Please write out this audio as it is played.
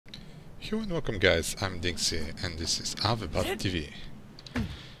Hello and welcome guys, I'm DinXy and this is Avebot TV.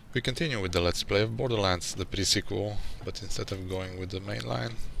 We continue with the Let's Play of Borderlands, the pre-sequel, but instead of going with the main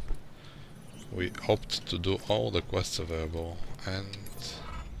line, we opt to do all the quests available. And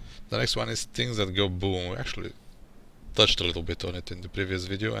the next one is things that go boom. We actually touched a little bit on it in the previous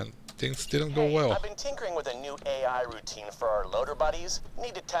video and things didn't go well. I've been tinkering with a new AI routine for our loader buddies.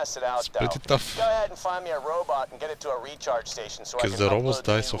 Need to test it out It's pretty tough. Go ahead and find me a robot and get it to a recharge station so I can because the robots upload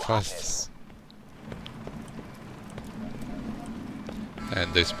die the so new fast. hotness.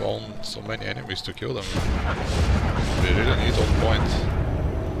 And they spawn so many enemies to kill them. We really need on point.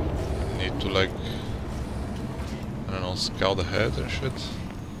 Need to like, I don't know, scout ahead and shit.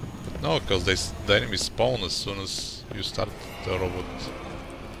 But no, because the enemies spawn as soon as you start the robot.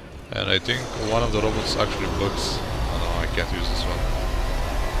 And I think one of the robots actually bugs. Oh no, I can't use this one.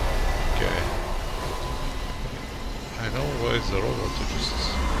 Okay. I know where is the robot, I just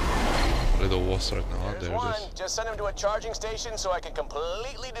a little lost right now. There's There one. it is. Just send him to a charging station so I can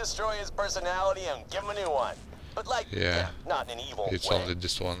completely destroy his personality and give him a new one. But like, Yeah. not in an evil It's way. only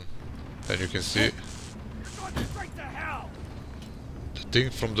this one. And you can see the thing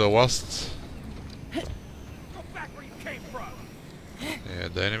from the last. Yeah,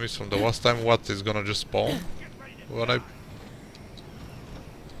 the enemies from the last time, what is gonna just spawn? When I...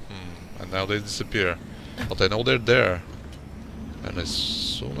 and now they disappear. But I know they're there. And as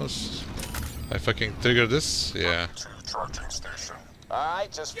soon as I fucking trigger this, yeah.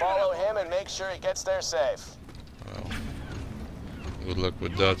 Alright, just follow him and make sure he gets there safe. Well, good luck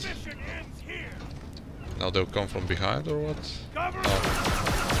with that. Now they'll come from behind or what?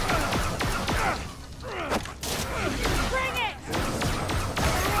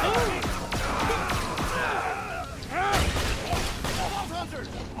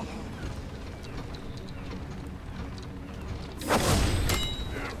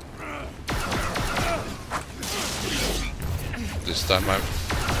 This time I'm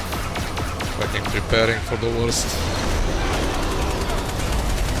fucking preparing for the worst.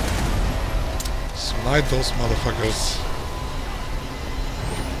 Smite those motherfuckers.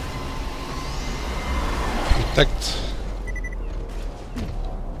 Protect.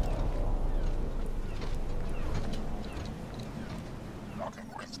 Knocking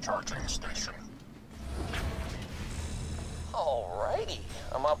with charging station. Alrighty,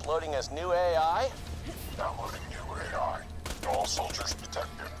 I'm uploading this new AI. Downloading new AI. All soldiers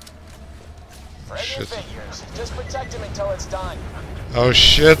protected. Friendly Shit. figures. Just protect him until it's done. Oh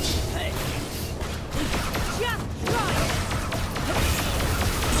shit.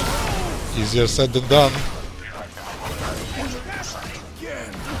 Easier said than done.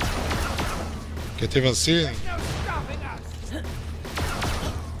 Can't even see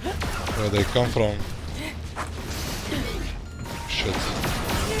where they come from. Shit.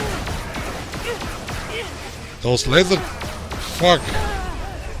 Those laser... Fuck!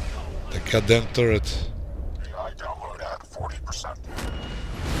 The goddamn turret. AI download at 40%.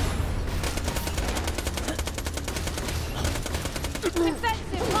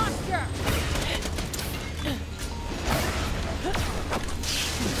 Defensive posture!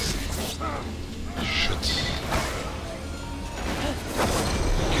 Shit.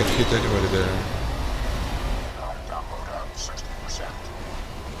 Can't hit anybody there. AI download at 60%.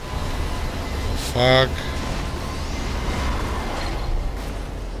 Fuck.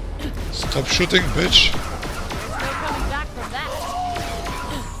 Stop shooting, bitch. There's no coming back from that.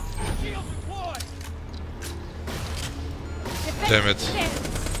 Damn it.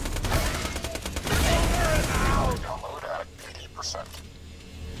 Download at 80%.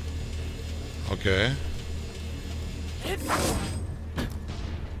 Okay.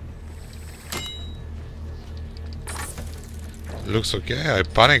 Looks okay. I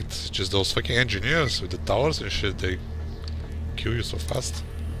panicked. Just those fucking engineers with the towers and shit, they kill you so fast.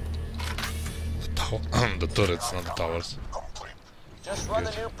 The turrets, not the towers. Complete. Just run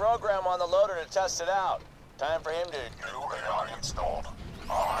the new program on the loader to test it out. Time for him to... New AI installed.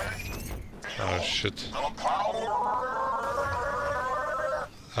 I feel Oh shit. the power.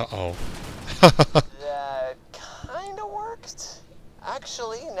 Uh-oh. That kinda worked.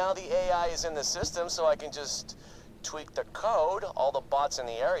 Actually, now the AI is in the system, so I can just tweak the code. All the bots in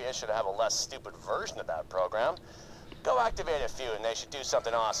the area should have a less stupid version of that program. Go activate a few and they should do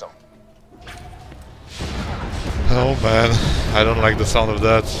something awesome. Oh man, I don't like the sound of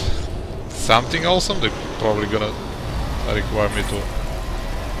that. Something awesome? They're probably gonna require me to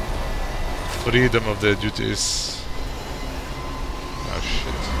free them of their duties. Oh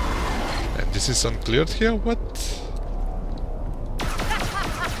shit. And this is uncleared here? What?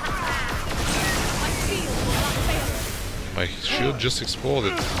 My shield just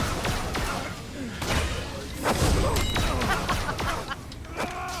exploded.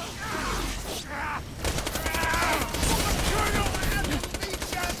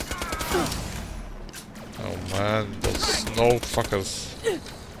 no, fuckers.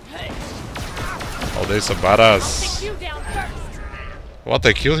 Oh, there's a badass. Take you down first. What,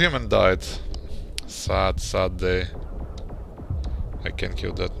 I killed him and died. Sad, sad day. I can't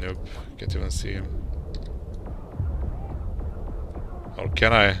kill that noob. Can't even see him. Or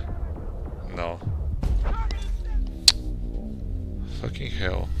can I? No. Fucking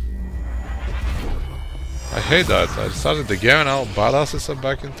hell. I hate that. I started the game and now badasses are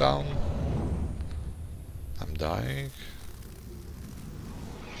back in town. I'm dying.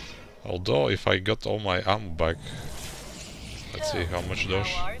 Although if I got all my ammo back. Let's see how much does.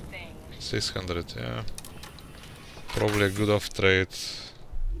 600, yeah. Probably a good off trade.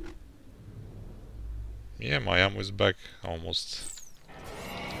 Yeah, my ammo is back almost.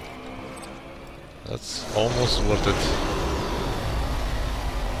 That's almost worth it.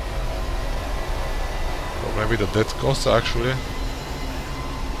 Or maybe the death cost actually.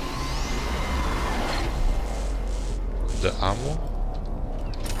 The ammo.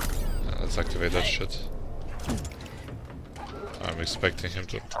 Let's activate that shit. I'm expecting him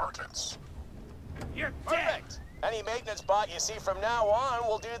to. Targets. You're perfect. Any maintenance bot you see from now on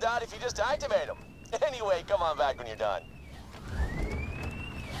will do that if you just activate them. Anyway, come on back when you're done.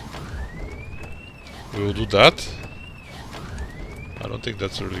 We will do that. I don't think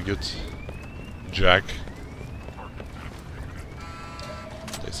that's a really good jack.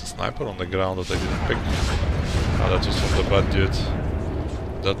 There's a sniper on the ground that I didn't pick. Oh, that was from the bad dude.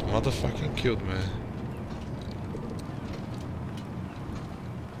 That motherfucking killed me.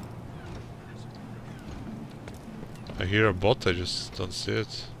 I hear a bot, I just don't see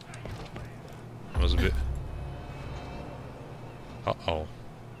it. Must be. Uh-oh.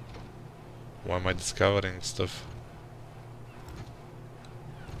 Why am I discovering stuff?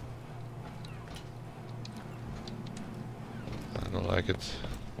 I don't like it.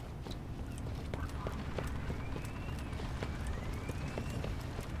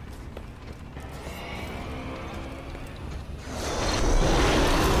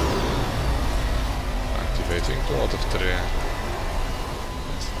 Activating 2 out of 3.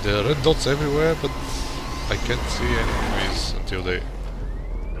 There are red dots everywhere, but I can't see any enemies until they...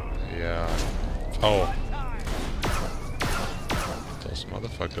 Yeah. Oh. Those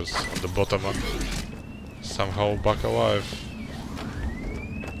motherfuckers on the bottom are somehow back alive.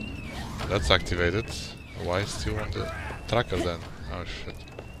 That's activated. Why still on the tracker then? Oh shit.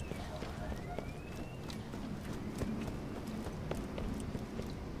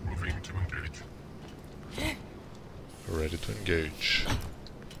 Moving to engage. Ready to engage.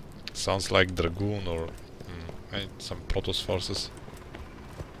 Sounds like Dragoon or some Protoss forces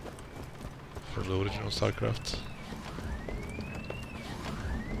from the original StarCraft.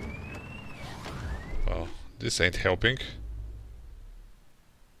 Well, this ain't helping.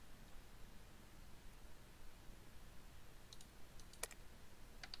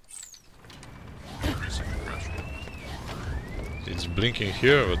 Increasing pressure. It's blinking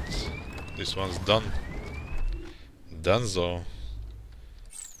here, but this one's done. Donezo.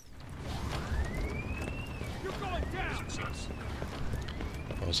 Success.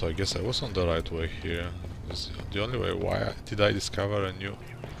 Also, I guess I was on the right way here. This is the only way. Why did I discover a new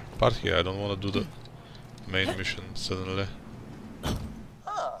part here? I don't want to do the main mission suddenly.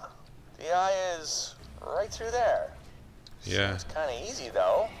 Huh. The eye is right through there. Yeah. It's kind of easy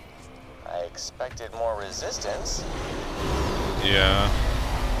though. I expected more resistance. Yeah.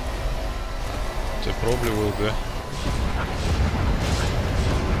 There probably will be.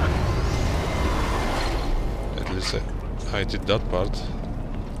 At least I did that part.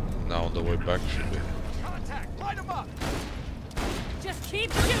 Now on the way back should be. Contact! Light 'em up! Just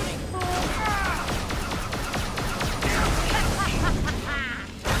keep shooting, fool!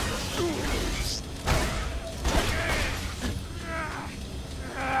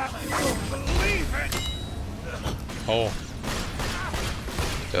 Oh.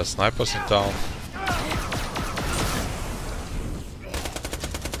 There are snipers in town.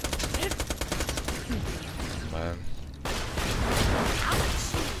 Man.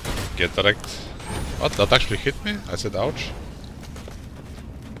 Get wrecked. What? That actually hit me? I said ouch.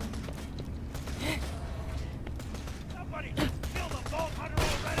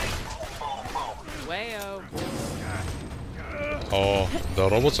 Wayo. Oh, the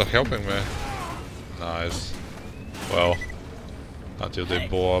robots are helping me. Nice. Well, until they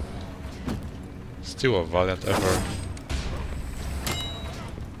blow up. Still a valiant effort.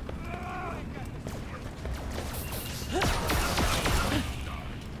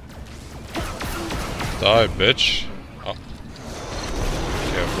 Die, bitch. Oh.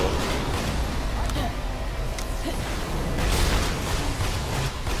 Careful.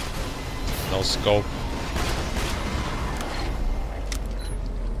 No scope.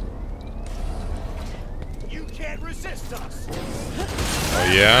 resist us.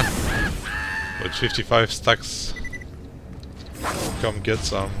 Oh yeah? With 55 stacks. Come get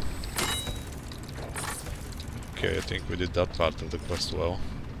some. Okay, I think we did that part of the quest well.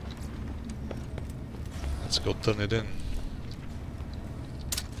 Let's go turn it in.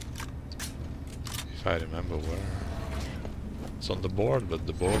 If I remember where. It's on the board, but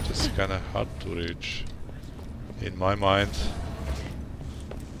the board is kinda hard to reach. In my mind.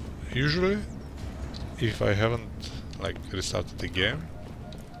 Usually, if I haven't like restarted the game,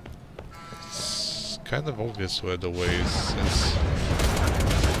 it's kind of obvious where the way is, since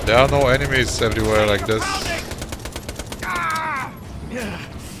there are no enemies everywhere like this.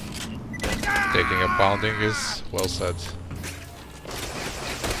 Taking a pounding is well said.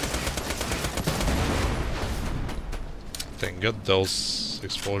 Thank God those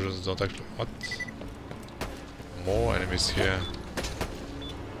explosions don't actually... What? More enemies here.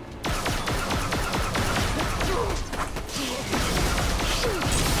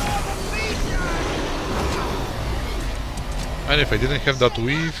 And if I didn't have that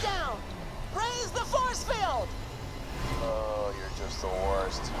weave... Raise the force field! Oh, you're just the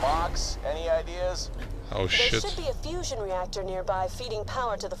worst. Mox, any ideas? Oh shit. There should be a fusion reactor nearby feeding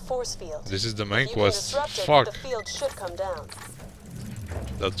power to the force field. This is the main If you can quest. disrupt it, Fuck. the field should come down.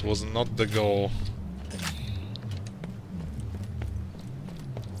 That was not the goal.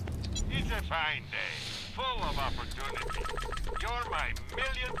 It's a fine day, full of opportunity. You're my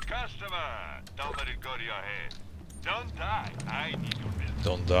millionth customer. Don't let it go to your head. Don't die. I need your business.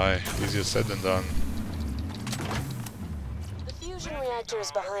 Don't die. Easier said than done. The fusion reactor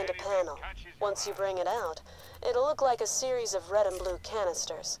is behind a panel. Once you bring it out, it'll look like a series of red and blue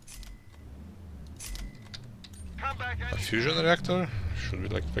canisters. Come back A fusion reactor? Should be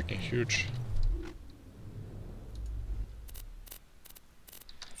like fucking huge.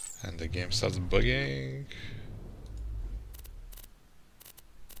 And the game starts bugging.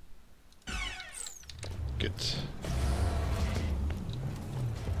 Good.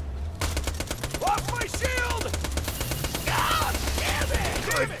 Off my shield! God damn it!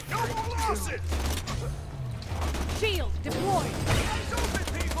 Damn it! No more losses! Shield deployed. Eyes open,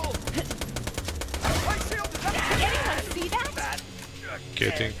 people! My shield is up! Anyone see that?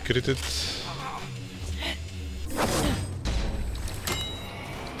 Getting critted.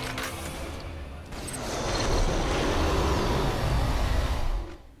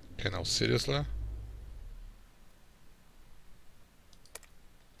 Okay, now seriously?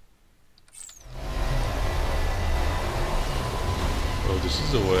 Oh, this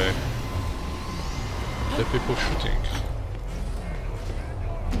is the way. The people shooting.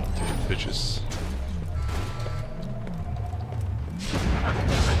 The bitches.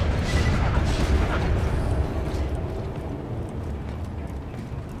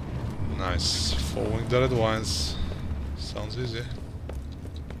 Nice. Following the red wines. Sounds easy.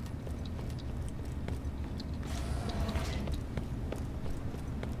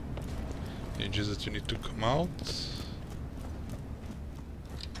 Ninjas that you need to come out.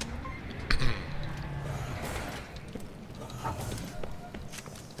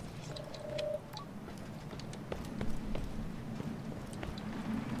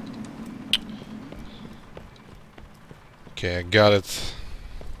 Okay, I got it.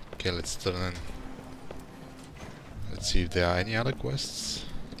 Okay, let's turn in. Let's see if there are any other quests.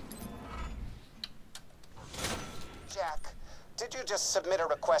 Jack, did you just submit a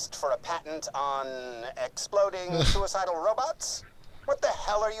request for a patent on exploding suicidal robots? What the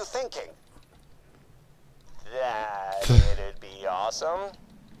hell are you thinking? That'd be awesome.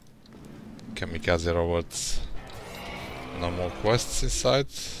 Kamikaze robots. No more quests inside.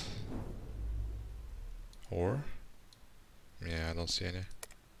 Or? Yeah, I don't see any.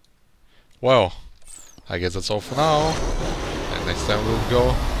 Well, I guess that's all for now. And next time we'll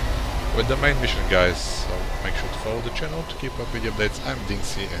go with the main mission, guys. So make sure to follow the channel to keep up with the updates. I'm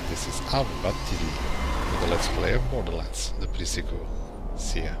DinXy and this is Avbat TV for the Let's Play of Borderlands, the pre-sequel.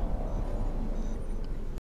 See ya.